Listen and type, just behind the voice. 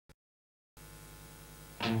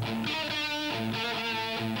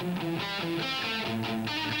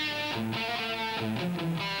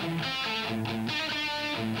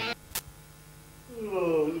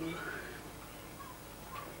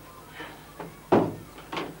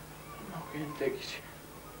Tekisi.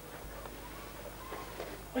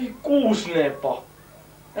 Ai 6 nepa,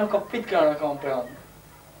 joka pitkään aikaan pelannut.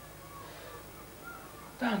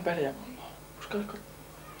 Tähän peliä me ollaan. Koska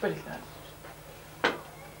pelit näyttää.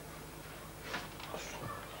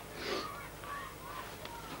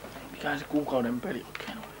 Mikähän se kuukauden peli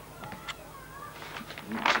oikein oli?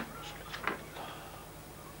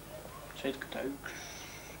 71.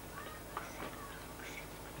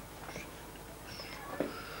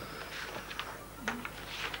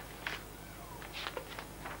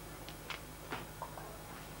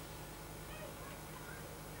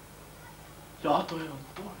 Jaa, toi on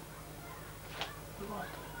toi. Hyvä toi.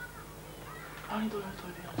 Ai niin, toi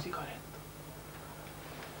ihan sikaretto.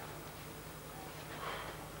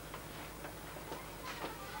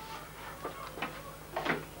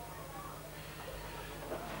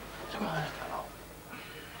 Joka äänestää rauha.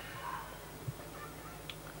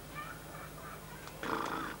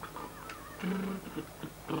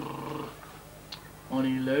 Mä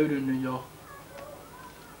niin löydynyt jo.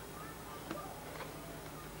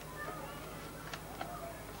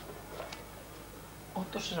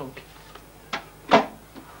 Tossa se onkin.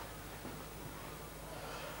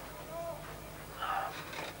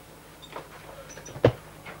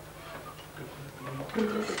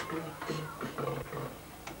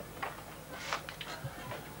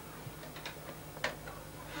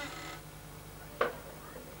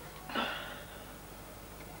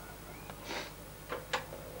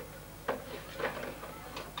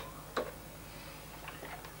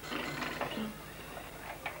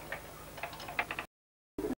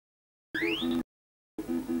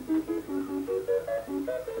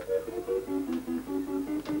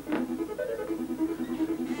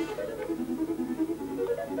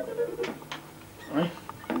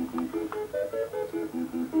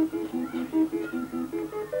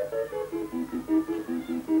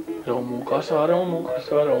 Romukasa.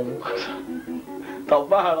 Tää on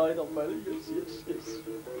vähän aito peli, yes.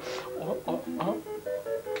 Oho.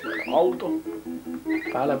 Auto.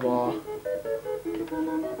 Päälle vaan.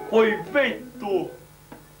 Voi vittu!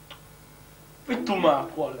 Vittu mä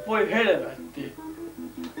kuolin, voi helvetti!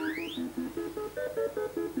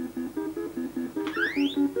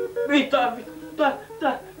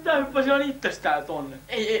 Tää hyppäsi ihan itsestään tonne.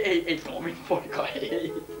 Ei Tomi poika,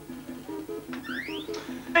 ei.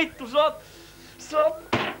 Vittu saat.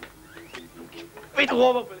 Vittu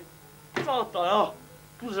huomapeli. Saatana.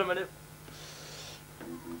 Kun se menee.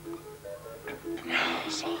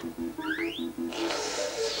 Saat.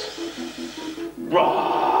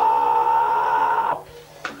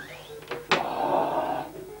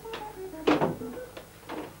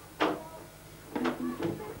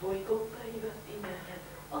 Voiko päivät inää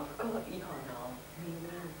alkaa ihanaa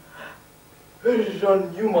minä?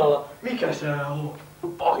 Herran Jumala, mikä sä oot?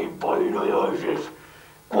 Pahin painajaises.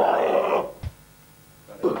 Kuole!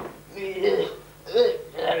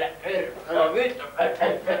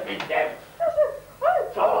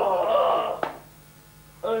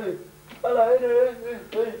 Älä ei.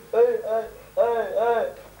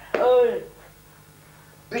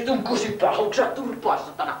 Vitun kusipää, onko sä turpaa,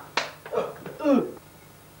 satana?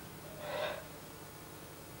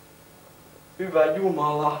 Hyvä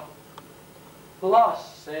Jumala.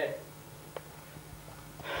 Lasse.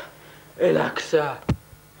 Eläksä?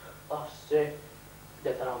 Lasse,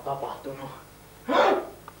 mitä täällä on tapahtunut?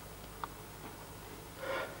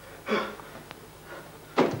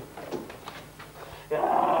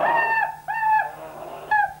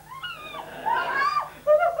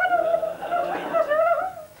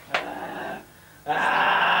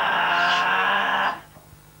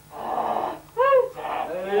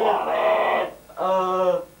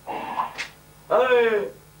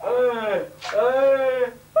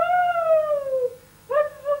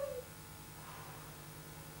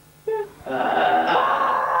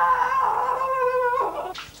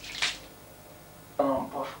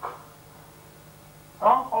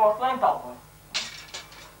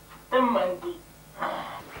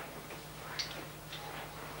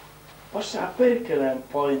 Ois sä perkeleen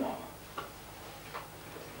painaa?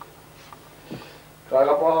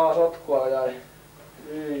 Aika pahaa sotkua jäi.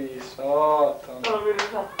 Ei saatana. Täällä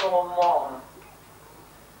virsi sattumaan maan.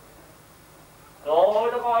 Joo,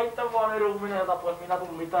 hoitakaa itse vaan edun ja tapois, minä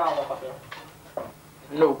tuun mitään makasia.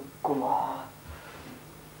 Nukkumaan.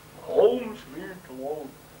 Home sweet home.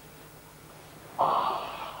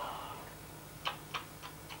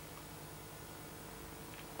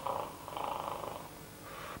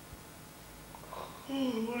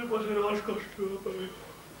 se raskas työpäivä.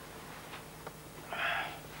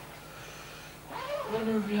 No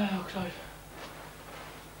nyt vielä jaksais.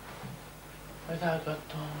 Vetäytyä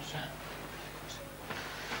tuollaiseen.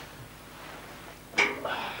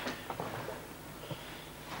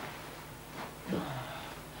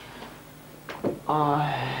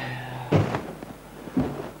 Ai.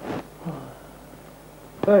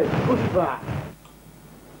 Hei, kusipää!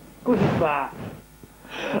 Kusipää!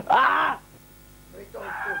 Ah! Vittu,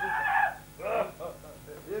 kusipää!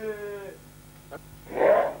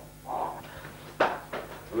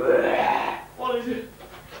 Poliisi!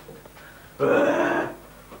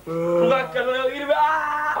 Mun äkkiä tuli ihan hirveä!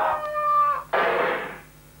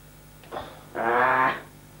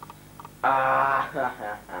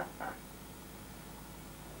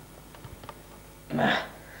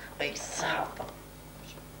 Ei saata.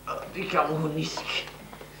 Mikä muhun niski?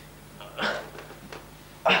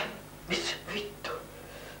 Mitä vittu?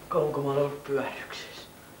 Kauanko mä oon ollut pyöhdyksissä?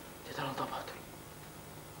 Mitä täällä on tapahtunut?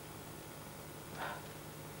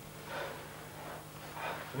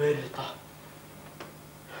 Verta.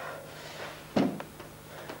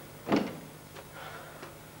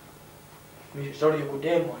 Se oli joku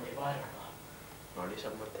demoni varmaan. Ne oli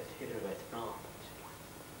semmoiset hirveet naamut.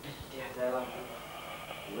 En tiedä, täällä on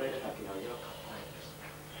Vertakin on joka paikassa.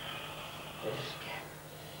 Perkele.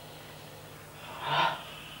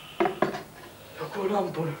 Joku on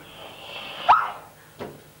ampunut.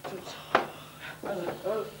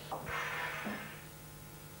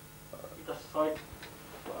 Mitäs sai?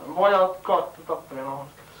 Vajaat katto tappeleen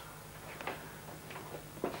ohostassa.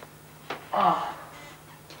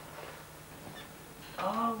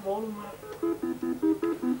 Volme.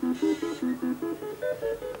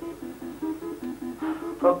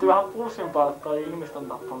 Otti vähän pulssin päälle, että ei ihmistä on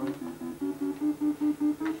tappanut.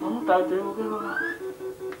 No, täytyy lukea vähän.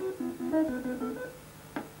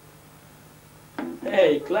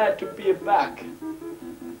 Hey, glad to be back.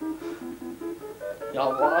 Ja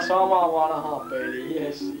vaan sama vanha peli,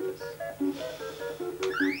 yes.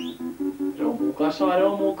 Romukasa.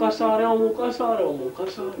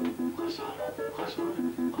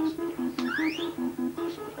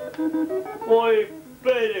 Voi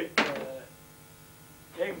perkele.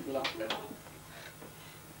 En kyllä pelaa.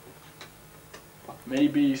 But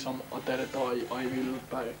maybe some other time I will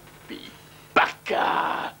be back.